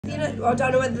You know, I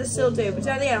don't know whether they still do, but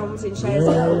down the Elms in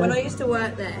Shrewsbury, when I used to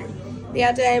work there, they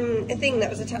had a thing that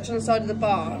was attached on the side of the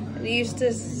bar, and they used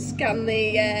to scan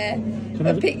the a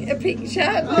picture.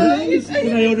 Can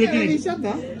I order a Guinness?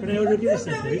 Can I order a Guinness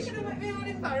then, please? You're going to make me all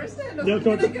embarrassed then. No,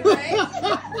 go on.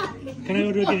 Can I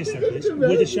order a Guinness then, please?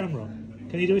 With a shamrock.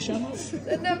 Can you do a shamrock?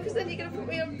 No, because then you're going to put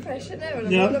me under pressure now,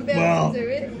 and No, I'm not going to be able to do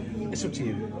it. It's up to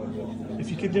you. If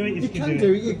you can do it, you can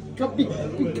do it. You've got to be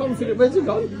confident. Where's it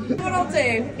gone? What I'll do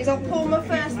is I'll pour my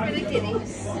first bit of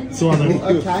Guinness. Go on then.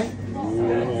 Okay.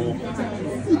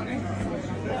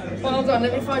 Well done,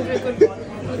 let me find you a good one.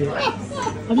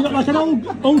 Have you got like an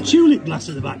old tulip glass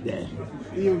at the back there?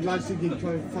 The young lads thinking,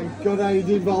 thank God I was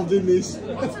involved in this.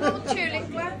 What's an old tulip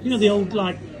glass? You know the old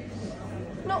like.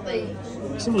 Not these.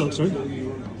 Let's have a look, sorry.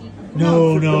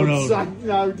 No, No,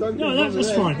 don't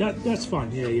that's fine. That's fine.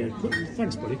 Yeah.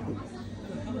 Thanks, buddy.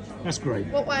 That's great.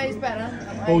 What way is better?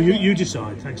 Oh, you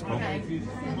decide. Thanks, Bob. Okay.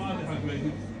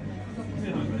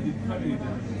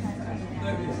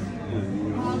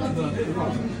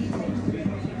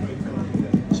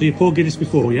 So you poured Guinness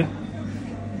before, yeah?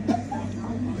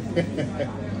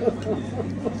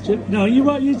 No,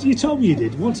 you told me you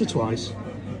did once or twice.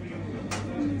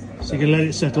 So you're gonna let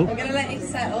it settle. I'm gonna let it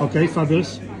settle. Okay,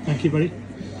 fabulous. Thank you, buddy.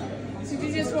 So do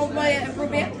you just want my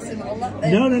rubby accent on that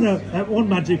then? No. One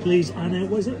Madry, please. And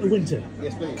what is it? A winter.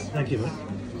 Yes, please. Thank you, mate.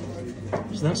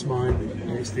 So that's mine.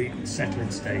 And it's the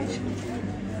settling stage.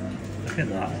 Look at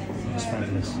that. That's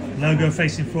fabulous. Logo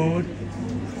facing forward.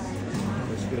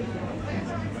 That's good.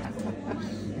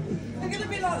 I'm gonna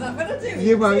be like that when I do it.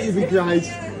 You won't. You'll be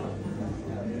great.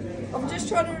 I'm just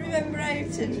trying to remember how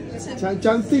to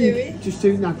Don't do think. it. Just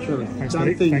do it naturally. Thanks, Don't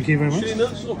buddy. think. Thank you very much.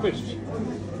 Nuts or crisps?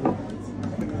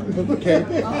 Okay.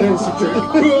 There's the trick.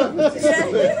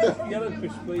 Yellow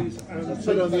crisps, please. And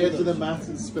Put it on the edge of the mat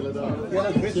and spill it on.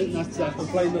 yellow crisps. That's it. And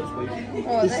plain nuts, please.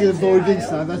 Oh, This is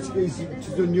avoidance now. That's easy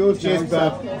to do on your Cheers,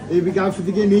 Bob. Here we go for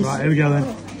the Guinness. Right, here we go then.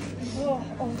 I'm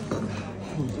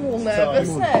all nervous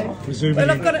now. Resume Well,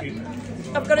 in.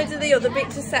 I've got to do the other bit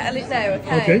to settle it now,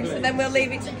 okay? Okay. So then we'll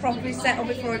leave it to properly settle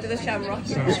before I do the shamrock.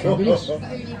 Sounds fabulous.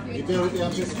 You do it the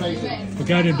anticipation. We're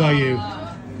guided by you.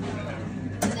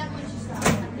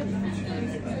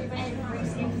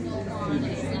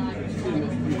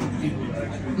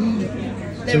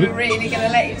 Then we're really going to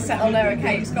let it settle now,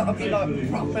 okay? It's got to be like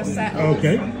proper settled.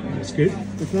 Okay, that's good.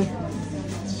 Okay.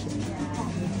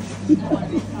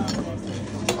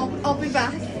 I'll be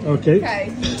back. Okay.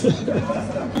 Okay.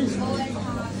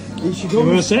 You should You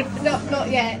go. want set? Not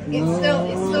yet. It's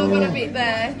still got a bit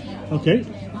there. Okay. I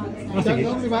Don't think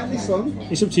normally about this one.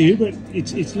 it's up to you, but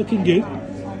it's looking good.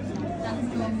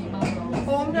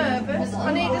 Oh, I'm nervous.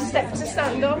 I need a step to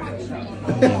stand on.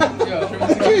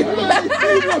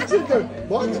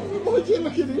 What are you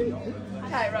looking at?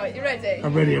 Okay, right, you ready?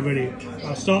 I'm ready.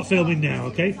 I'll start filming now,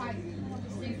 okay?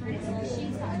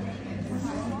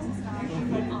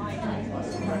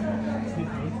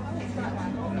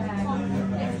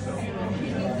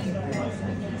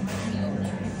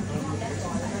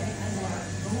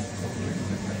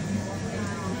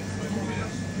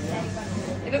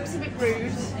 It looks a bit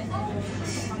rude.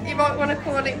 You might want to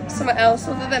call it something else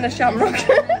other than a shamrock.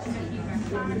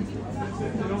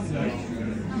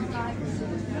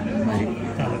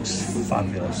 That looks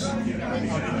fabulous.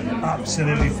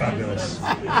 Absolutely fabulous.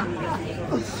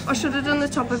 I should have done the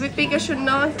top a bit bigger, shouldn't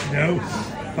I? No.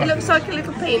 It looks like a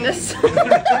little penis.